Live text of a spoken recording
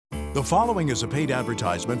The following is a paid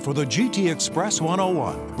advertisement for the GT Express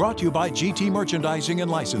 101, brought to you by GT Merchandising and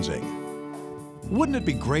Licensing. Wouldn't it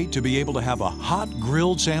be great to be able to have a hot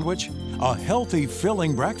grilled sandwich, a healthy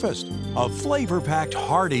filling breakfast, a flavor-packed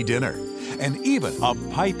hearty dinner, and even a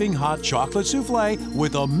piping hot chocolate souffle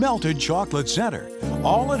with a melted chocolate center,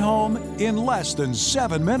 all at home in less than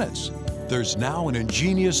 7 minutes? There's now an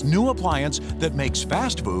ingenious new appliance that makes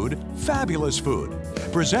fast food fabulous food.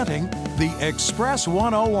 Presenting the Express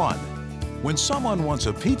 101. When someone wants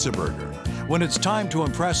a pizza burger, when it's time to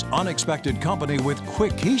impress unexpected company with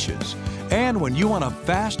quick quiches, and when you want a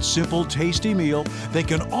fast, simple, tasty meal, they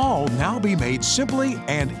can all now be made simply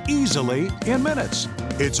and easily in minutes.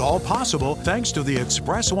 It's all possible thanks to the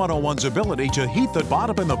Express 101's ability to heat the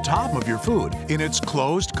bottom and the top of your food in its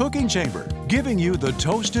closed cooking chamber, giving you the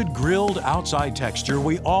toasted, grilled outside texture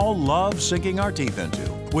we all love sinking our teeth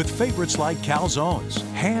into, with favorites like calzones,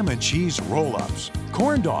 ham and cheese roll-ups,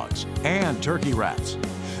 corn dogs, and turkey wraps.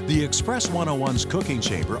 The Express 101's cooking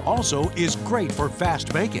chamber also is great for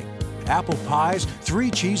fast baking. Apple pies,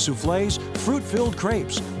 3 cheese soufflés, fruit-filled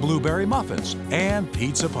crepes, blueberry muffins, and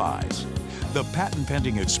pizza pies. The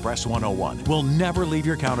patent-pending Express 101 will never leave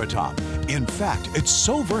your countertop. In fact, it's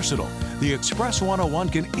so versatile, the Express 101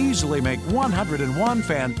 can easily make 101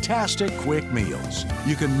 fantastic quick meals.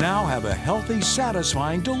 You can now have a healthy,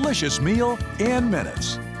 satisfying, delicious meal in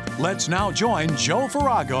minutes. Let's now join Joe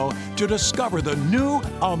Farrago to discover the new,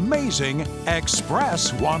 amazing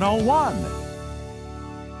Express 101.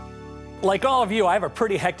 Like all of you, I have a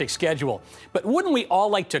pretty hectic schedule. But wouldn't we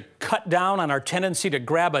all like to cut down on our tendency to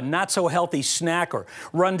grab a not-so-healthy snack or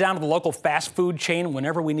run down to the local fast food chain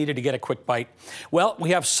whenever we needed to get a quick bite? Well,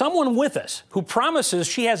 we have someone with us who promises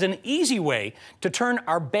she has an easy way to turn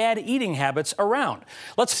our bad eating habits around.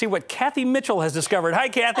 Let's see what Kathy Mitchell has discovered. Hi,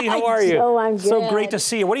 Kathy. How are you? Oh, I'm good. So great to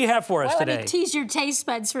see you. What do you have for us today? Let me tease your taste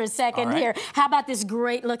buds for a second here. How about this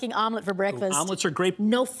great-looking omelet for breakfast? Omelets are great.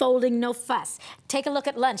 No folding, no fuss. Take a look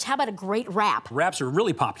at lunch. How about a great wrap? Wraps are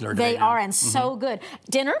really popular today. They are, and so good.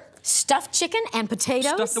 Dinner, stuffed chicken and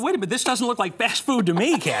potatoes. Wait a minute, this doesn't look like fast food to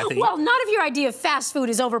me, Kathy. Well, not if your idea of fast food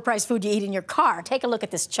is overpriced food you eat in your car. Take a look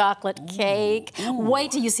at this chocolate cake.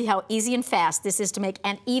 Wait till you see how easy and fast this is to make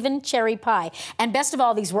an even cherry pie. And best of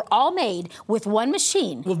all, these were all made with one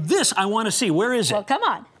machine. Well, this I want to see. Where is it? Well, come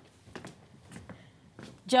on.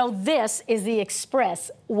 Joe, this is the Express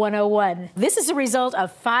 101. This is a result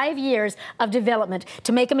of 5 years of development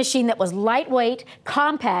to make a machine that was lightweight,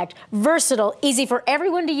 compact, versatile, easy for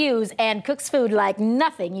everyone to use, and cooks food like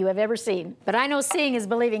nothing you have ever seen. But I know seeing is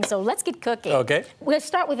believing, so let's get cooking. Okay. We'll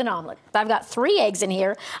start with an omelet. I've got 3 eggs in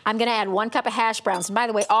here. I'm gonna add 1 cup of hash browns. And by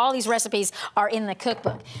the way, all these recipes are in the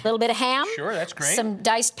cookbook. A little bit of ham. Sure, that's great. Some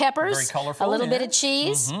diced peppers. Very colorful, a little bit of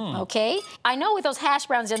cheese. Okay. I know with those hash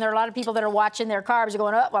browns in there, a lot of people that are watching their carbs are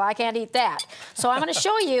going, oh, well, I can't eat that. So I'm going to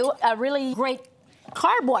show you a really great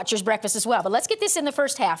carb watcher's breakfast as well. But let's get this in the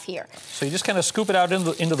first half here. So you just kind of scoop it out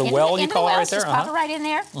into the well, you call it right there? Just pop it right in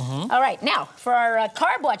there. All right, now for our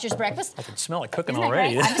carb watcher's breakfast. I can smell it cooking Isn't that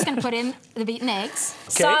already. great? I'm just going to put in the beaten eggs,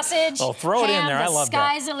 Okay. sausage, Oh, throw it in there. I love that.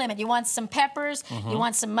 Sky's the limit. You want some peppers, you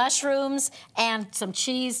want some mushrooms, and some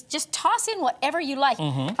cheese. Just toss in whatever you like.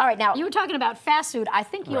 All right, now you were talking about fast food. I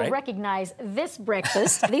think you'll recognize this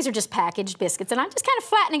breakfast. These are just packaged biscuits, and I'm just kind of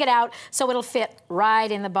flattening it out so it'll fit right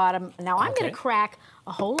in the bottom. Now I'm going to crack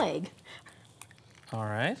a whole egg. All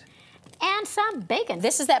right. And some bacon.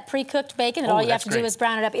 This is that pre-cooked bacon, and all you have to do is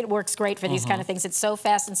brown it up. It works great for these kind of things. It's so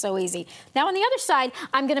fast and so easy. Now, on the other side,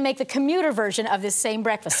 I'm going to make the commuter version of this same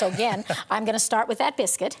breakfast. So again, I'm going to start with that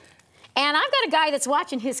biscuit. And I've got a guy that's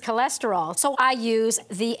watching his cholesterol, so I use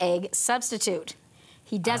the egg substitute.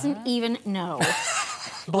 He doesn't even know.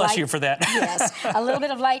 Bless you for that. Yes, a little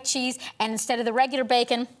bit of light cheese, and instead of the regular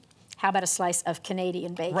bacon, how about a slice of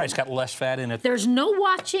Canadian bacon? Right, it's got less fat in it. There's no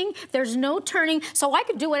watching, there's no turning, so I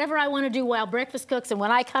could do whatever I want to do while breakfast cooks, and when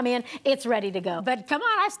I come in, it's ready to go. But come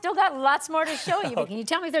on, I've still got lots more to show you. Can you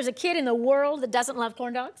tell me if there's a kid in the world that doesn't love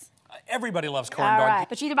corn dogs? Everybody loves corn dogs. All dogs. right,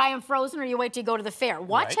 but you either buy them frozen or you wait till you go to the fair.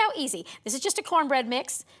 Watch how easy. This is just a cornbread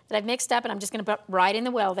mix that I've mixed up, and I'm just going to put right in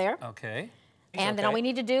the well there. Okay. And then all we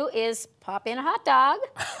need to do is pop in a hot dog,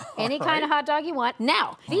 any kind of hot dog you want.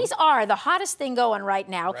 Now, these are the hottest thing going right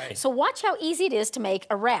now, so watch how easy it is to make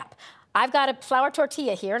a wrap. I've got a flour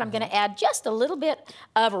tortilla here, and I'm going to add just a little bit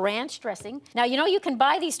of ranch dressing. Now, you know, you can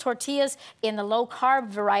buy these tortillas in the low-carb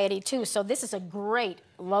variety, too, so this is a great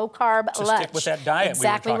low-carb lunch. To stick with that diet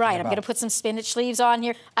Exactly right. I'm going to put some spinach leaves on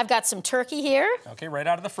here. I've got some turkey here. Okay, right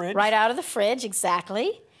out of the fridge. Right out of the fridge,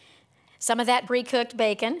 exactly. some of that pre-cooked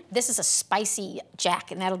bacon. This is a spicy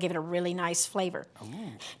jack, and that'll give it a really nice flavor. Ooh.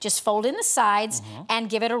 Just fold in the sides and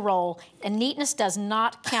give it a roll. And neatness does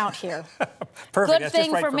not count here. Perfect. Good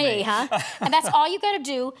thing for me, huh? And that's all you got to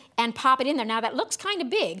do, and pop it in there. Now that looks kind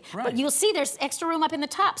of big, but you'll see there's extra room up in the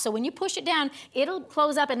top. So when you push it down, it'll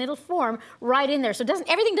close up and it'll form right in there. So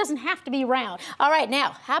everything doesn't have to be round. All right,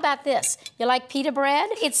 now how about this? You like pita bread?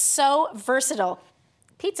 It's so versatile.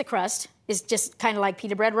 Pizza crust is just kind of like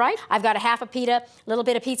pita bread, right? I've got a half a pita, a little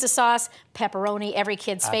bit of pizza sauce, pepperoni, every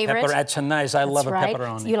kid's favorite. That's nice. I love a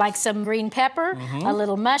pepperoni. You like some green pepper, a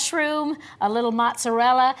little mushroom, a little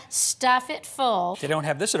mozzarella, stuff it full. They don't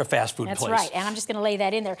have this at a fast food place. That's right, and I'm just gonna lay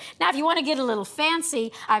that in there. Now, if you wanna get a little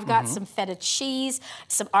fancy, I've got some feta cheese,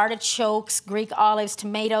 some artichokes, Greek olives,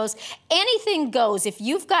 tomatoes, anything goes. If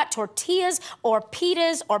you've got tortillas or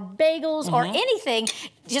pitas or bagels or anything,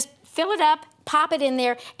 just fill it up, pop it in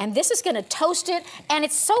there, and this is gonna toast it, and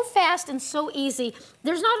it's so fast and so easy.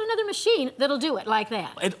 There's not another machine that'll do it like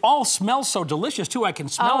that. It all smells so delicious, too. I can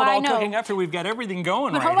smell it all cooking after we've got everything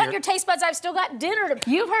going but hold on your taste buds, I've still got dinner to...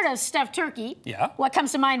 You've heard of stuffed turkey. Yeah. What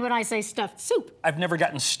comes to mind when I say stuffed soup? I've never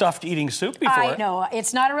gotten stuffed eating soup before. I know,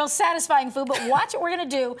 it's not a real satisfying food, but watch what we're gonna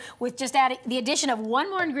do with just adding the addition of one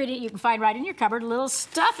more ingredient you can find right in your cupboard, a little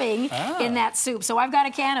stuffing in that soup. So I've got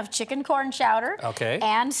a can of chicken corn chowder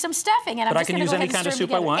and some stuffing, and I'm just gonna go ahead and kind of soup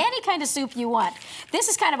together. I want? Any kind of soup you want. This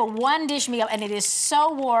is kind of a one-dish meal, and it is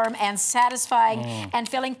so warm and satisfying and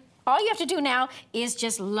filling. All you have to do now is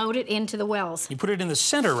just load it into the wells. You put it in the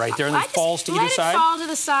center right there, and then it falls to either side? Let it fall to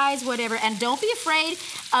the sides, whatever. And don't be afraid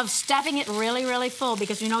of stuffing it really, really full,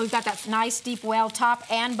 because you know we've got that nice deep well top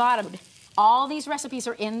and bottom. All these recipes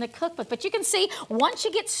are in the cookbook, but you can see once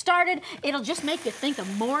you get started, it'll just make you think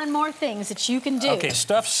of more and more things that you can do. Okay,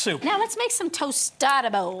 stuffed soup. Now let's make some tostada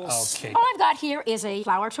bowls. Okay. All I've got here is a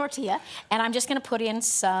flour tortilla, and I'm just gonna put in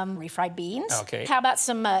some refried beans. Okay. How about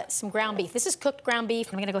some ground beef? This is cooked ground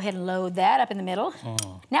beef. I'm gonna go ahead and load that up in the middle.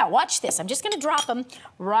 Now watch this. I'm just gonna drop them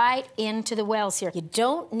right into the wells here. You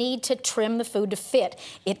don't need to trim the food to fit.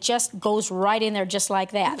 It just goes right in there just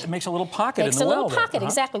like that. It makes a little pocket in the well. Makes a little pocket,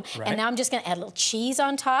 exactly. Right. And now I'm just gonna add a little cheese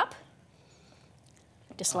on top.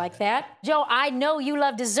 Just like that. Joe, I know you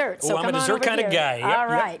love dessert, so come on over here. I'm a dessert kind of guy. Yep, all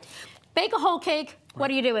right. Bake a whole cake. What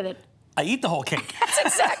do you do with it? I eat the whole cake. That's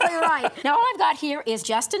exactly right. Now, all I've got here is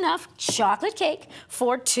just enough chocolate cake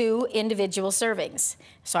for 2 individual servings.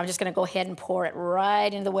 So I'm just gonna go ahead and pour it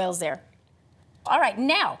right into the wells there. All right,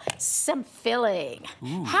 now, some filling.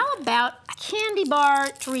 How about a candy bar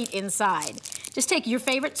treat inside? Just take your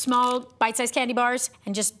favorite small bite-sized candy bars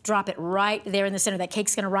and just drop it right there in the center. That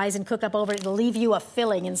cake's gonna rise and cook up over it. It'll leave you a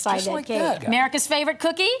filling inside just that like cake. That. America's favorite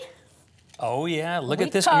cookie? Oh, yeah, look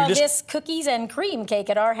at this. We call this cookies and cream cake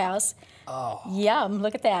at our house. Oh. Yum,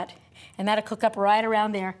 look at that. And that'll cook up right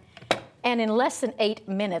around there. And in less than 8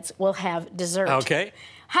 minutes, we'll have dessert. Okay.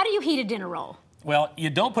 How do you heat a dinner roll? Well, you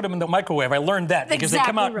don't put them in the microwave. I learned that because they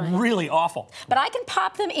come out really awful. But I can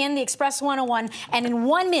pop them in the Express 101, and in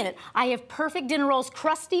 1 minute, I have perfect dinner rolls,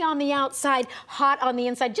 crusty on the outside, hot on the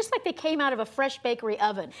inside, just like they came out of a fresh bakery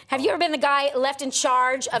oven. Have you ever been the guy left in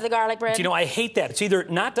charge of the garlic bread? But you know, I hate that. It's either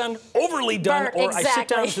not done, overly done, or I sit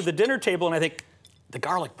down to the dinner table and I think, the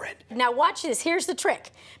garlic bread. Now watch this, here's the trick.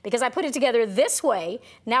 Because I put it together this way,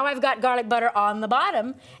 now I've got garlic butter on the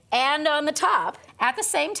bottom and on the top at the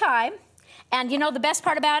same time. And you know the best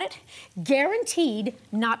part about it? Guaranteed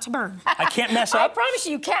not to burn. I can't mess up? I promise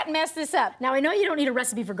you can't mess this up. Now, I know you don't need a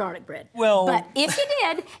recipe for garlic bread. Well... But if you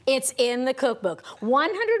did, it's in the cookbook.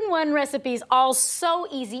 101 recipes, all so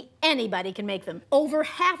easy, anybody can make them. Over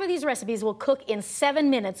half of these recipes will cook in 7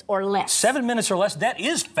 minutes or less. 7 minutes or less? That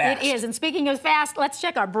is fast. It is, and speaking of fast, let's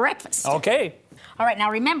check our breakfast. Okay. All right,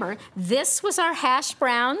 now remember, this was our hash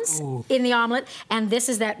browns in the omelet, and this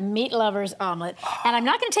is that meat lover's omelet. And I'm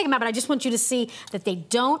not gonna take them out, but I just want you to see that they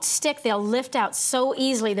don't stick. They'll lift out so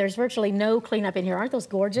easily. There's virtually no cleanup in here. Aren't those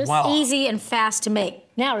gorgeous? Wow. Easy and fast to make.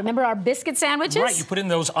 Now, remember our biscuit sandwiches? Right, you put in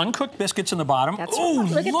those uncooked biscuits in the bottom. That's right.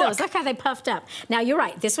 Look at those. Look how they puffed up. Now, you're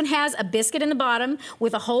right. This one has a biscuit in the bottom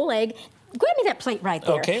with a whole egg. Grab me that plate right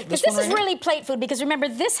there. Okay, this is really plate food, because remember,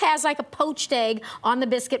 this has like a poached egg on the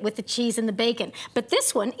biscuit with the cheese and the bacon. But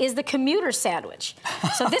this one is the commuter sandwich.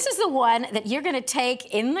 So this is the one that you're gonna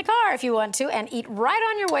take in the car if you want to and eat right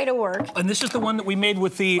on your way to work. And this is the one that we made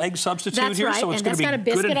with the egg substitute here, right. so it's gonna be got a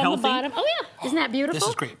biscuit good and on healthy. the bottom. Oh yeah, isn't that beautiful? This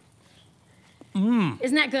is great.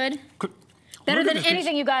 Isn't that good? Better than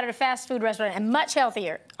anything you got at a fast food restaurant, and much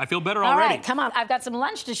healthier. I feel better already. All right, come on. I've got some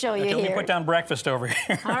lunch to show you here. Let me put down breakfast over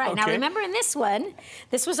here. All right, Okay. now remember in this one,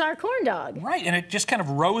 this was our corn dog. Right, and it just kind of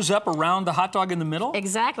rose up around the hot dog in the middle?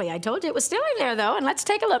 Exactly. I told you it was still in there, though, and let's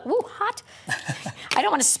take a look. Ooh, hot. I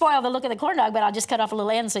don't want to spoil the look of the corn dog, but I'll just cut off a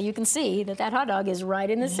little end so you can see that that hot dog is right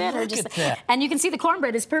in the center. Look at that. And you can see the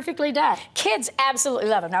cornbread is perfectly done. Kids absolutely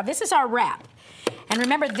love it. Now, this is our wrap. And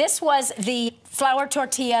remember, this was the flour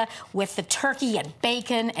tortilla with the turkey and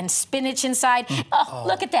bacon and spinach inside. Oh,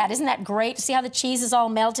 look at that. Isn't that great? See how the cheese is all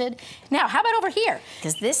melted? Now, how about over here?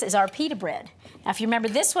 Because this is our pita bread. Now, if you remember,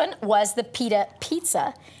 this one was the pita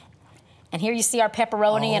pizza. And here you see our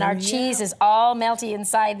pepperoni and our cheese is all melty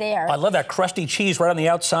inside there. I love that crusty cheese right on the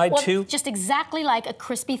outside, Well, too. just exactly like a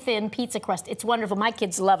crispy, thin pizza crust. It's wonderful. My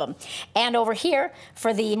kids love them. And over here,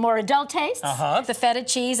 for the more adult tastes, the feta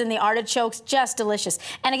cheese and the artichokes, just delicious.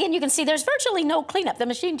 And again, you can see there's virtually no cleanup. The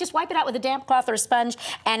machine, just wipe it out with a damp cloth or a sponge,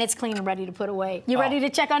 and it's clean and ready to put away. You ready to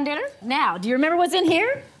check on dinner? Now, do you remember what's in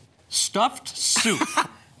here? Stuffed soup.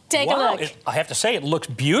 Take a look. I have to say, it looks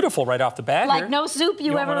beautiful right off the bat Like here. no soup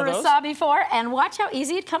you ever saw before. And watch how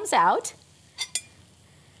easy it comes out.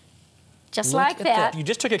 Just like that. You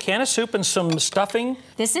just took a can of soup and some stuffing.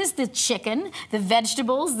 This is the chicken, the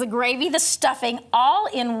vegetables, the gravy, the stuffing, all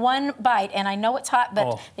in one bite. And I know it's hot,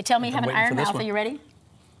 but they tell me you have an iron mouth. Are you ready?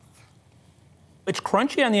 It's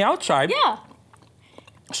crunchy on the outside. Yeah.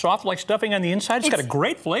 Soft like stuffing on the inside. It's got a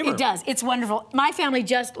great flavor. It does. It's wonderful. My family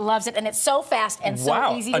just loves it, and it's so fast and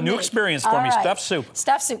so easy to make. A new experience for me, stuffed soup.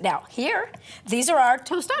 Stuffed soup. Now, here, these are our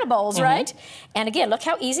tostada bowls, right? And again, look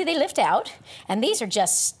how easy they lift out. And these are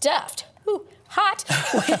just stuffed, hot,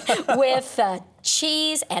 with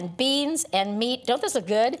cheese and beans and meat. Don't those look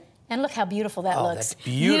good? And look how beautiful that looks. That's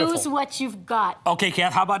beautiful. Use what you've got. Okay,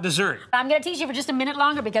 Kath, how about dessert? I'm going to teach you for just a minute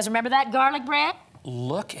longer, because remember that garlic bread?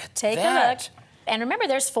 Look at that. Take a look. And remember,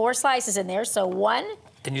 there's 4 slices in there, so 1,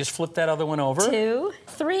 Then you just flip that other one over. 2,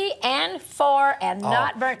 3, and 4, and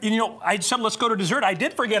not burnt. You know, I said let's go to dessert. I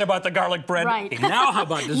did forget about the garlic bread. Right. Okay, now how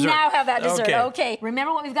about dessert? Now how about dessert? Okay.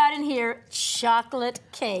 Remember what we've got in here? Chocolate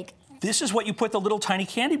cake. This is what you put the little tiny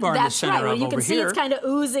candy bar in the center of over here. You can see it's kind of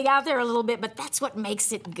oozing out there a little bit, but that's what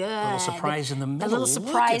makes it good. A little surprise in the middle. A little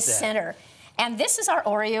surprise center. And this is our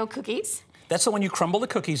Oreo cookies. That's the one you crumble the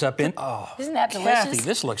cookies up in. Oh, isn't that delicious? Kathy,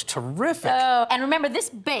 this looks terrific. Oh, and remember, this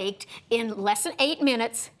baked in less than 8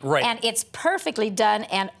 minutes. Right. And it's perfectly done.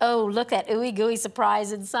 And oh, look at that ooey gooey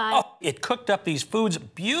surprise inside. Oh, it cooked up these foods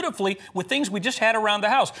beautifully with things we just had around the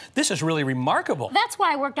house. This is really remarkable. That's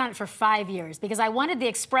why I worked on it for 5 years, because I wanted the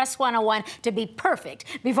Express 101 to be perfect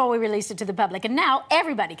before we released it to the public. And now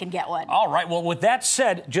everybody can get one. All right, well, with that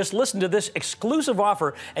said, just listen to this exclusive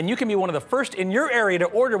offer, and you can be one of the first in your area to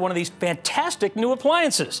order one of these fantastic new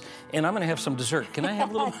appliances. And I'm going to have some dessert. Can I have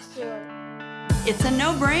a little? Sure. It's a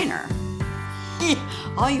no-brainer.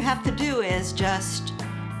 All you have to do is just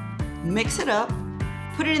mix it up,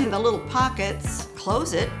 put it in the little pockets,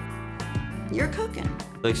 close it, you're cooking.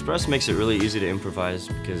 The Express makes it really easy to improvise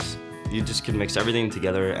because you just can mix everything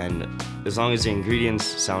together, and as long as the ingredients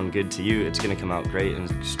sound good to you, it's going to come out great, and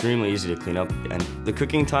it's extremely easy to clean up. And the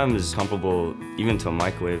cooking time is comparable even to a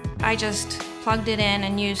microwave. I just plugged it in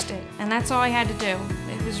and used it, and that's all I had to do.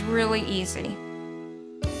 It was really easy.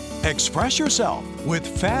 Express yourself with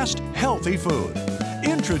fast, healthy food.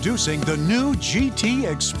 Introducing the new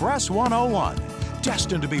GT Express 101,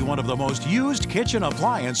 destined to be one of the most used kitchen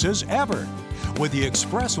appliances ever. With the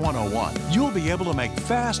Express 101, you'll be able to make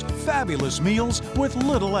fast, fabulous meals with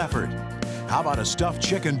little effort. How about a stuffed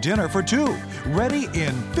chicken dinner for 2, ready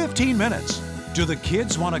in 15 minutes? Do the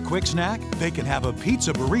kids want a quick snack? They can have a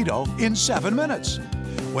pizza burrito in 7 minutes.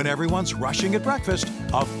 When everyone's rushing at breakfast,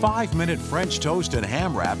 a 5-minute French toast and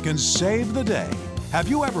ham wrap can save the day. Have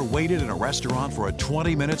you ever waited in a restaurant for a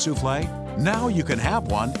 20-minute souffle? Now you can have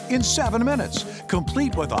one in 7 minutes,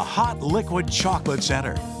 complete with a hot liquid chocolate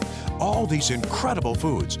center. All these incredible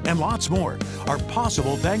foods and lots more are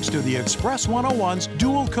possible thanks to the Express 101's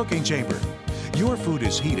dual cooking chamber. Your food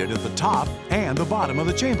is heated at the top and the bottom of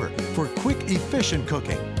the chamber for quick, efficient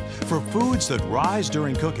cooking. For foods that rise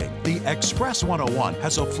during cooking, the Express 101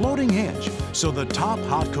 has a floating hinge, so the top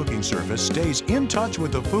hot cooking surface stays in touch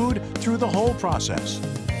with the food through the whole process.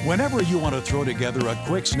 Whenever you want to throw together a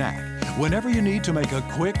quick snack, whenever you need to make a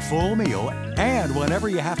quick, full meal, and whenever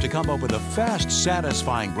you have to come up with a fast,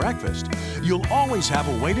 satisfying breakfast, you'll always have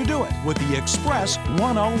a way to do it with the Express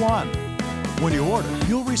 101. When you order,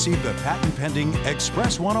 you'll receive the patent-pending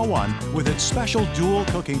Express 101 with its special dual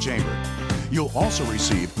cooking chamber. You'll also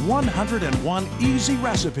receive 101 easy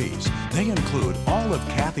recipes. They include all of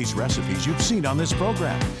Kathy's recipes you've seen on this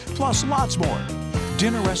program, plus lots more.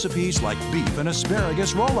 dinner recipes like beef and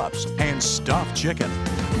asparagus roll-ups and stuffed chicken,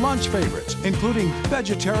 lunch favorites including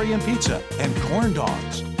vegetarian pizza and corn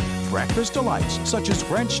dogs, breakfast delights such as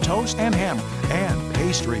French toast and ham, and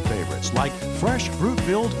pastry favorites like fresh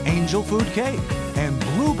fruit-filled angel food cake and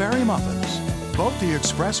blueberry muffins. Both the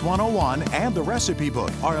Express 101 and the recipe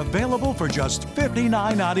book are available for just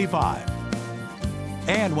 $59.95.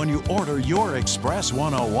 And when you order your Express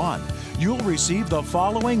 101, you'll receive the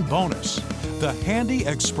following bonus: the handy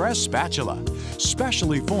Express spatula,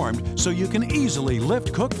 specially formed so you can easily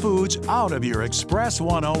lift cooked foods out of your Express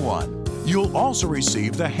 101. You'll also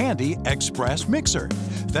receive the handy Express mixer.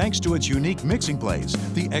 Thanks to its unique mixing plates,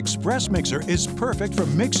 the Express mixer is perfect for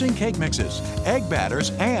mixing cake mixes, egg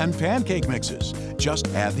batters, and pancake mixes. Just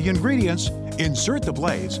add the ingredients, insert the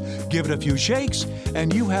blades, give it a few shakes,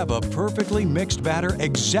 and you have a perfectly mixed batter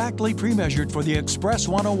exactly pre-measured for the Express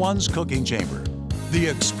 101's cooking chamber. The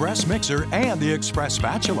Express mixer and the Express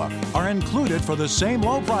spatula are included for the same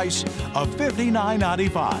low price of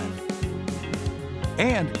 $59.95.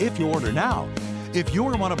 And if you order now, if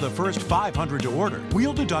you're one of the first 500 to order,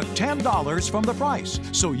 we'll deduct $10 from the price,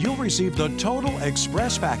 so you'll receive the total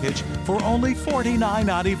Express package for only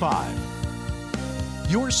 $49.95.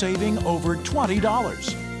 You're saving over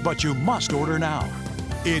 $20, but you must order now.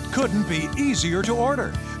 It couldn't be easier to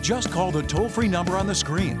order. Just call the toll-free number on the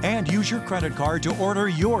screen and use your credit card to order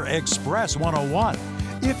your Express 101.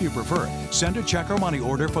 If you prefer, send a check or money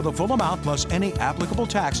order for the full amount plus any applicable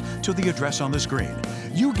tax to the address on the screen.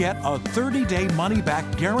 You get a 30-day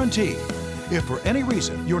money-back guarantee. If for any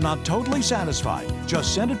reason you're not totally satisfied,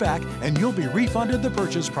 just send it back and you'll be refunded the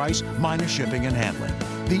purchase price minus shipping and handling.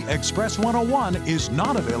 The Express 101 is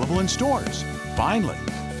not available in stores. Finally,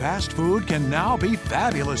 fast food can now be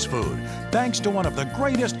fabulous food, thanks to one of the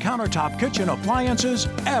greatest countertop kitchen appliances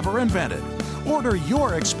ever invented. Order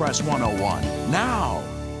your Express 101 now.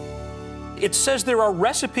 It says there are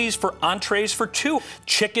recipes for entrees for two: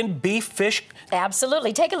 chicken, beef, fish.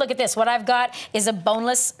 Absolutely. Take a look at this. What I've got is a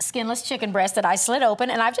boneless, skinless chicken breast that I slit open,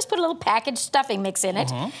 and I've just put a little packaged stuffing mix in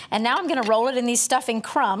it. And now I'm going to roll it in these stuffing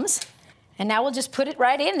crumbs. And now we'll just put it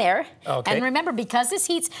right in there. Okay. And remember, because this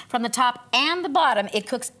heats from the top and the bottom, it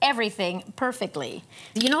cooks everything perfectly.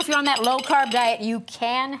 You know, if you're on that low-carb diet, you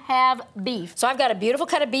can have beef. So I've got a beautiful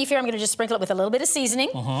cut of beef here. I'm going to just sprinkle it with a little bit of seasoning.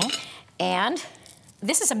 And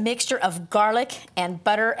this is a mixture of garlic and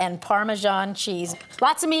butter and Parmesan cheese.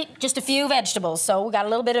 Lots of meat, just a few vegetables. So we got a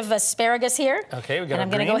little bit of asparagus here. Okay, we got And I'm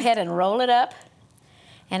going to go ahead and roll it up.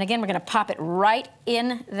 And again, we're going to pop it right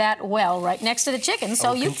in that well, right next to the chicken.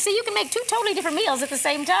 So you see, you can make two totally different meals at the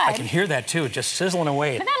same time. I can hear that too, just sizzling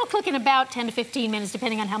away. And that'll cook in about 10 to 15 minutes,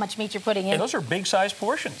 depending on how much meat you're putting in. Hey, those are big-sized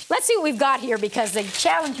portions. Let's see what we've got here, because they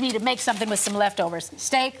challenged me to make something with some leftovers.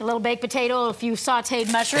 Steak, a little baked potato, a few sautéed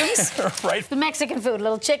mushrooms. Right. The Mexican food, a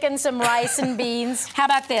little chicken, some rice and beans. How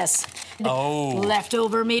about this? Oh.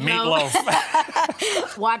 Leftover meatloaf.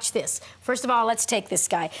 Meatloaf. Watch this. First of all, let's take this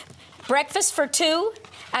guy. Breakfast for two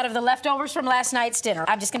out of the leftovers from last night's dinner.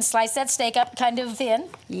 I'm just going to slice that steak up kind of thin.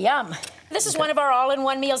 Yum. This is one of our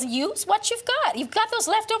all-in-one meals. Use what you've got. You've got those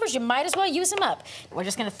leftovers, you might as well use them up. We're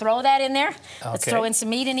just going to throw that in there. Let's throw in some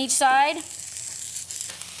meat in each side.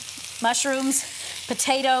 Mushrooms,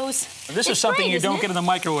 potatoes. This is something you don't get in the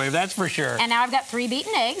microwave, that's for sure. And now I've got 3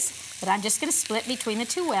 beaten eggs that I'm just going to split between the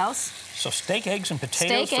 2 wells. So steak, eggs, and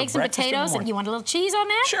potatoes. Steak, eggs, and potatoes. And you want a little cheese on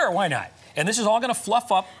that? Sure, why not? And this is all going to fluff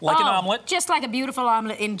up like an omelet. Just like a beautiful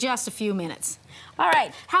omelet in just a few minutes. All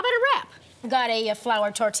right, how about a wrap? We've got a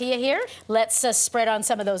flour tortilla here. Let's spread on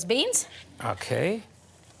some of those beans. Okay.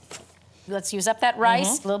 Let's use up that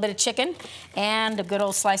rice, a little bit of chicken, and a good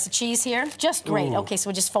old slice of cheese here. Just great. Ooh. Okay, so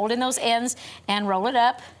we'll just fold in those ends and roll it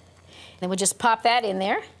up. Then we'll just pop that in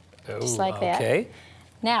there, just like that. Okay.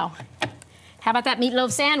 Now, how about that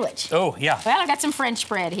meatloaf sandwich? Oh, yeah. Well, I've got some French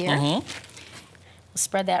bread here. We'll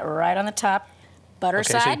spread that right on the top, butter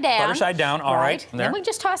side down. Butter side down, all right. Then we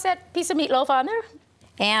just toss that piece of meatloaf on there,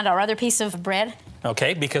 and our other piece of bread.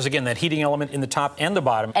 Okay, because again, that heating element in the top and the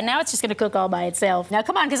bottom. And now it's just going to cook all by itself. Now,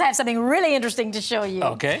 come on, because I have something really interesting to show you.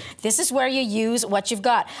 Okay. This is where you use what you've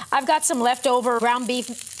got. I've got some leftover ground beef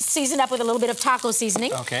seasoned up with a little bit of taco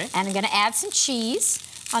seasoning. Okay. And I'm going to add some cheese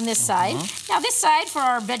on this side. Now, this side, for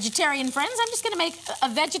our vegetarian friends, I'm just going to make a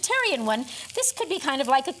vegetarian one. This could be kind of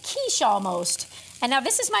like a quiche almost. And now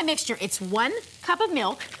this is my mixture. It's 1 cup of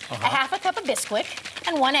milk, a half a cup of Bisquick,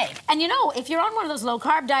 and 1 egg. And you know, if you're on one of those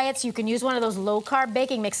low-carb diets, you can use one of those low-carb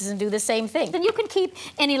baking mixes and do the same thing. Then you can keep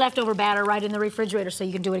any leftover batter right in the refrigerator so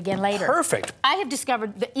you can do it again later. Perfect. I have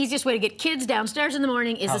discovered the easiest way to get kids downstairs in the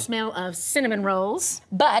morning is the smell of cinnamon rolls.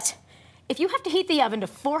 But If you have to heat the oven to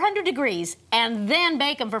 400 degrees and then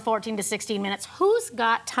bake them for 14 to 16 minutes, who's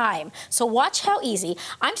got time? So watch how easy.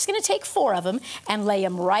 I'm just gonna take 4 of them and lay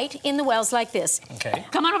them right in the wells like this. Okay.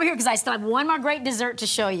 Come on over here, because I still have one more great dessert to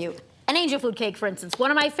show you. An angel food cake, for instance,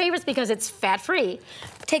 one of my favorites because it's fat-free.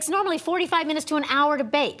 Takes normally 45 minutes to an hour to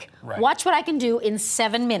bake. Right. Watch what I can do in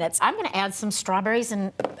 7 minutes. I'm gonna add some strawberries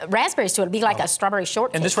and raspberries to it. It'll be like a strawberry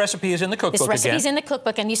shortcake. And this recipe is in the cookbook This recipe's in the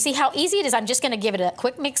cookbook, and you see how easy it is. I'm just gonna give it a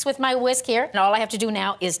quick mix with my whisk here, and all I have to do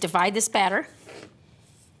now is divide this batter.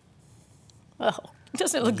 Oh,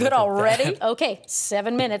 doesn't it look good already? Okay,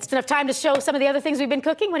 7 minutes. It's enough time to show some of the other things we've been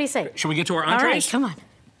cooking. What do you say? Should we get to our entrees? All right, come on.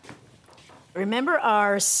 Remember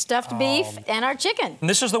our stuffed beef and our chicken. And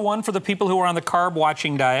this is the one for the people who are on the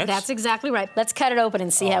carb-watching diet. That's exactly right. Let's cut it open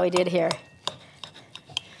and see how we did here.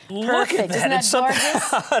 Look Perfect. at that. Isn't that It's something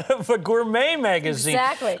gorgeous? out of a gourmet magazine.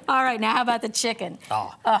 Exactly. All right, now how about the chicken?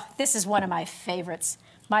 Oh. This is one of my favorites.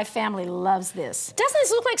 My family loves this. Doesn't this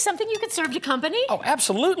look like something you could serve to company? Oh,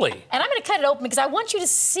 absolutely. And I'm gonna cut it open because I want you to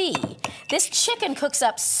see this chicken cooks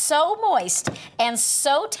up so moist and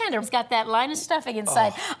so tender. It's got that line of stuffing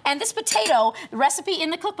inside. And this potato, the recipe in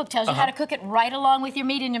the cookbook tells you how to cook it right along with your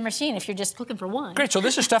meat in your machine if you're just cooking for one. Great, so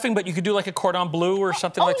this is stuffing, but you could do like a cordon bleu or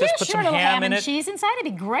something like this, Yeah, put sure, some a little ham in and it. cheese inside,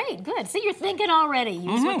 it'd be great. Good. See, you're thinking already.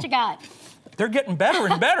 Use what you got. They're getting better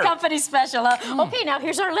and better. Company special, huh? Okay, now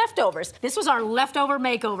here's our leftovers. This was our leftover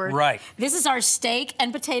makeover. Right. This is our steak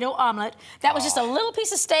and potato omelet. That was just a little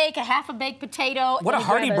piece of steak, a half a baked potato. What a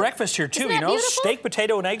hearty breakfast here, too, Isn't you that know? beautiful? Steak,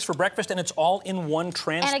 potato, and eggs for breakfast, and it's all in one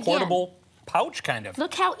transportable pouch, kind of.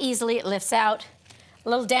 Look how easily it lifts out. A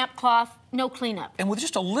little damp cloth, no cleanup. And with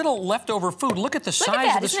just a little leftover food, look at the Look at size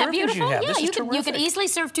that. of the Isn't that servings beautiful? you have. Yeah, This is you could terrific. easily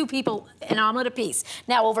serve 2 people an omelet apiece.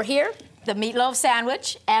 Now over here, the meatloaf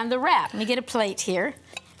sandwich and the wrap. Let me get a plate here.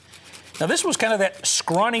 Now this was kind of that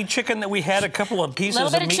scrawny chicken that we had, a couple of pieces A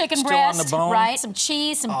little bit of of meat chicken still breast, on the bone. right? Some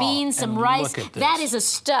cheese, some beans, some and rice. look at this. That is a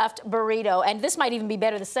stuffed burrito, and this might even be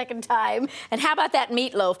better the second time. And how about that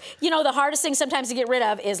meatloaf? You know, the hardest thing sometimes to get rid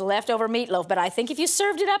of is leftover meatloaf, but I think if you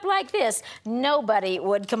served it up like this, nobody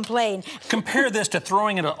would complain. Compare this to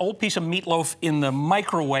throwing an old piece of meatloaf in the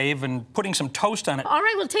microwave and putting some toast on it. All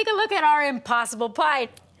right, well, take a look at our impossible pie.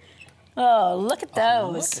 Oh, look at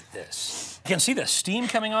those. Look at this. You can see the steam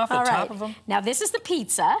coming off the All top right. of them. Now, this is the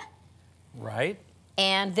pizza, Right.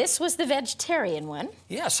 and this was the vegetarian one.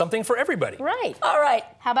 Yeah, something for everybody. Right. All right.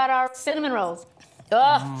 How about our cinnamon rolls?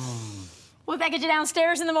 Will that get you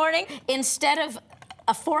downstairs in the morning? Instead of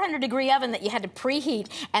a 400-degree oven that you had to preheat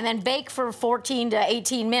and then bake for 14 to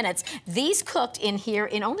 18 minutes, these cooked in here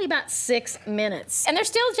in only about 6 minutes. And they're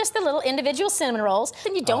still just the little individual cinnamon rolls,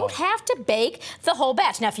 and you don't have to bake the whole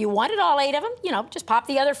batch. Now, if you wanted all 8 of them, you know, just pop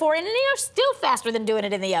the other 4 in, and you're still faster than doing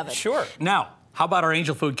it in the oven. Sure. Now, how about our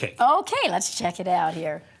angel food cake? Okay, let's check it out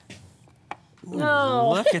here.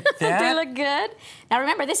 Oh, Look at that. they look good. Now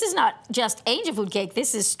remember, this is not just angel food cake.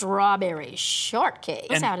 This is strawberry shortcake.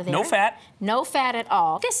 And Out of there. no fat? No fat at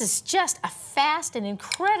all. This is just a fast and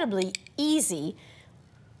incredibly easy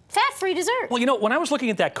fat-free dessert. Well, you know, when I was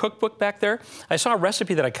looking at that cookbook back there, I saw a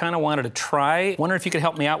recipe that I kind of wanted to try. Wonder if you could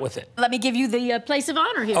help me out with it. Let me give you the place of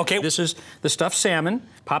honor here. Okay, this is the stuffed salmon.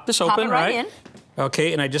 Pop this Pop open, it right in.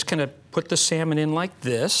 Okay, and I just kind of put the salmon in like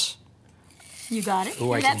this. You got it. Oh,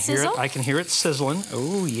 Hear I that can hear sizzle? it. I can hear it sizzling.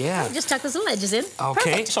 Oh, yeah. Just tuck those little edges in.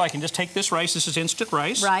 Okay, Perfect. so I can just take this rice. This is instant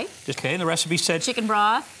rice. Right. Okay, and the recipe said... Chicken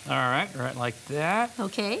broth. All right, like that.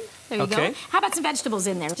 Okay, there you Okay. go. How about some vegetables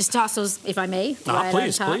in there? Just toss those, if I may. Right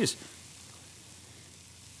Please, on top. please.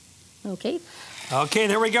 Okay. Okay,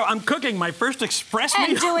 there we go. I'm cooking my first express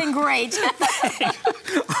And meal. doing great.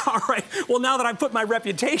 All right. Well, now that I've put my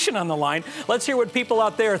reputation on the line, let's hear what people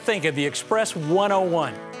out there think of the Express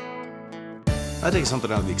 101. I take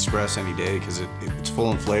something out of the Express any day because it's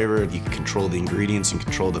full in flavor. You can control the ingredients and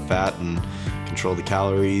control the fat and control the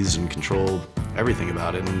calories and control everything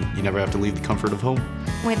about it, and you never have to leave the comfort of home.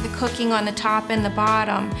 With the cooking on the top and the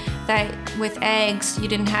bottom, that with eggs, you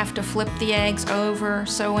didn't have to flip the eggs over,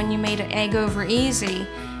 so when you made an egg over easy,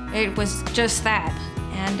 it was just that,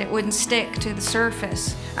 and it wouldn't stick to the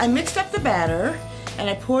surface. I mixed up the batter and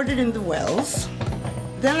I poured it in the wells.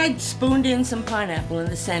 Then I spooned in some pineapple in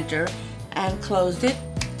the center and closed it,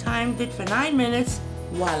 timed it for 9 minutes,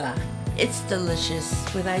 voila. It's delicious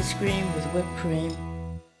with ice cream, with whipped cream.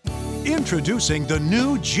 Introducing the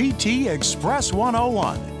new GT Express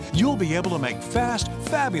 101. You'll be able to make fast,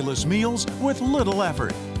 fabulous meals with little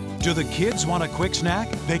effort. Do the kids want a quick snack?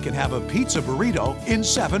 They can have a pizza burrito in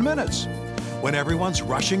 7 minutes. When everyone's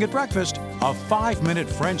rushing at breakfast, a 5-minute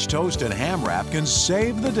French toast and ham wrap can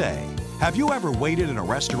save the day. Have you ever waited in a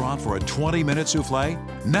restaurant for a 20-minute souffle?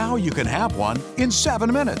 Now you can have one in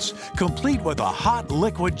 7 minutes, complete with a hot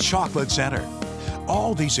liquid chocolate center.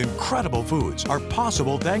 All these incredible foods are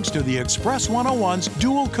possible thanks to the Express 101's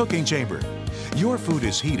dual cooking chamber. Your food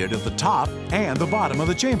is heated at the top and the bottom of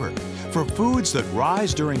the chamber. For foods that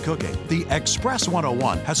rise during cooking, the Express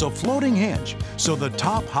 101 has a floating hinge, so the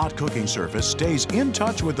top hot cooking surface stays in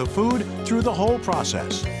touch with the food through the whole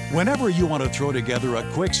process. Whenever you want to throw together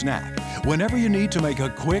a quick snack, whenever you need to make a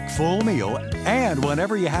quick full meal, and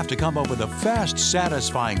whenever you have to come up with a fast,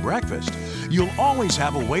 satisfying breakfast, you'll always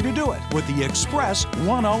have a way to do it with the Express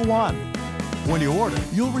 101. When you order,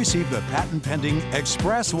 you'll receive the patent-pending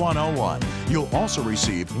Express 101. You'll also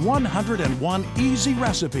receive 101 easy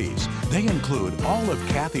recipes. They include all of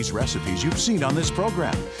Kathy's recipes you've seen on this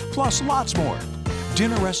program, plus lots more.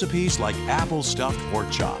 Dinner recipes like apple stuffed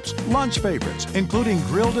pork chops, lunch favorites, including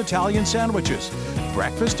grilled Italian sandwiches,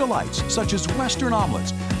 breakfast delights such as Western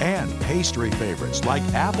omelets, and pastry favorites like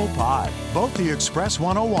apple pie. Both the Express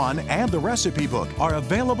 101 and the recipe book are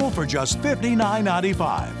available for just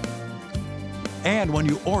 $59.95. And when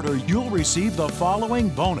you order, you'll receive the following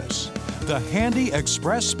bonus: the handy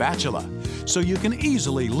Express spatula, so you can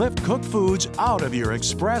easily lift cooked foods out of your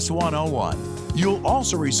Express 101. You'll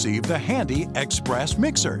also receive the handy Express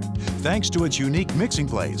mixer. Thanks to its unique mixing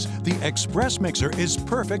glaze, the Express mixer is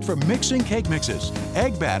perfect for mixing cake mixes,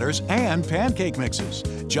 egg batters, and pancake mixes.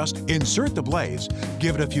 Just insert the blaze,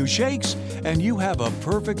 give it a few shakes, and you have a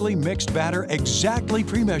perfectly mixed batter exactly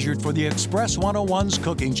pre-measured for the Express 101's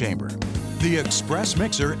cooking chamber. The Express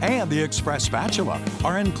mixer and the Express spatula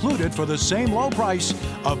are included for the same low price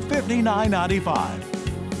of $59.95.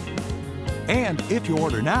 And if you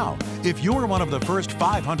order now, if you're one of the first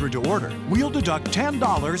 500 to order, we'll deduct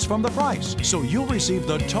 $10 from the price, so you'll receive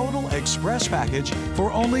the total Express package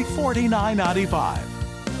for only $49.95.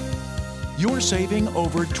 You're saving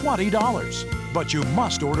over $20, but you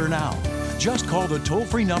must order now. Just call the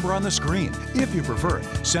toll-free number on the screen. If you prefer,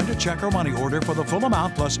 send a check or money order for the full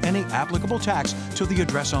amount plus any applicable tax to the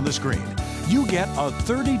address on the screen. You get a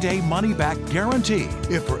 30-day money-back guarantee.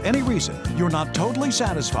 If for any reason you're not totally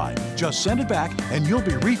satisfied, just send it back and you'll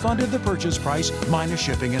be refunded the purchase price minus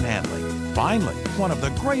shipping and handling. Finally, one of the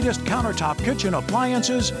greatest countertop kitchen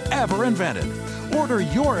appliances ever invented. Order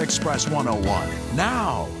your Express 101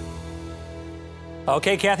 now.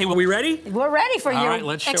 Okay, Kathy, are we ready? We're ready for All your right,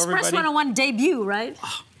 let's show Express everybody. 101 debut, right?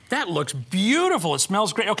 Oh, that looks beautiful. It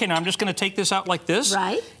smells great. Okay, now I'm just going to take this out like this.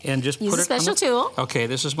 Right. And just Use put a it special on the... tool. Okay,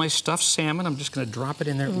 this is my stuffed salmon. I'm just going to drop it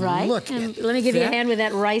in there. Right. Look and at let me give you a that. hand with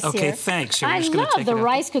that rice here. Okay, thanks. Here, I just gonna love take the it out.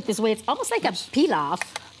 rice cooked this way. It's almost like a pilaf.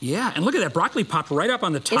 Yeah, and look at that broccoli popped right up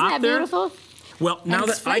on the top Isn't that there. beautiful? Well, now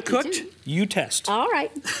it's that I flaky, cooked, too. you test. All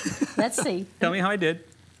right. Let's see. Tell me how I did.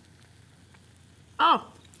 Oh.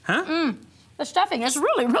 Huh? The stuffing is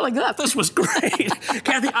really, really good. This was great.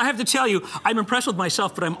 Kathy, I have to tell you, I'm impressed with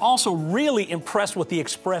myself, but I'm also really impressed with the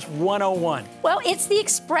Express 101. Well, it's the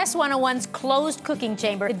Express 101's closed cooking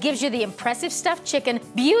chamber. It gives you the impressive stuffed chicken,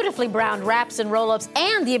 beautifully browned wraps and roll-ups,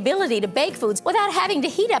 and the ability to bake foods without having to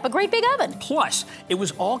heat up a great big oven. Plus, it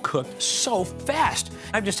was all cooked so fast.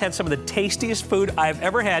 I've just had some of the tastiest food I've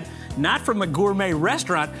ever had, not from a gourmet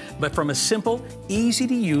restaurant, but from a simple,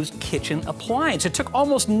 easy-to-use kitchen appliance. It took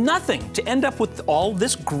almost nothing to end up with all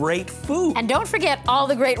this great food. And don't forget all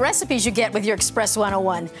the great recipes you get with your Express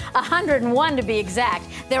 101. 101 to be exact.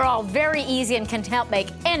 They're all very easy and can help make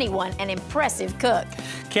anyone an impressive cook.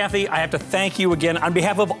 Kathy, I have to thank you again on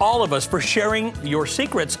behalf of all of us for sharing your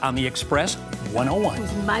secrets on the Express 101. It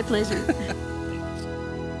was my pleasure.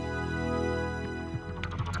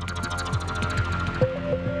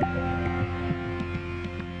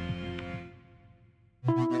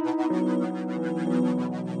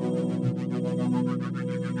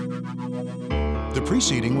 The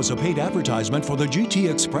preceding was a paid advertisement for the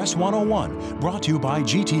GT Express 101, brought to you by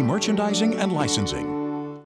GT Merchandising and Licensing.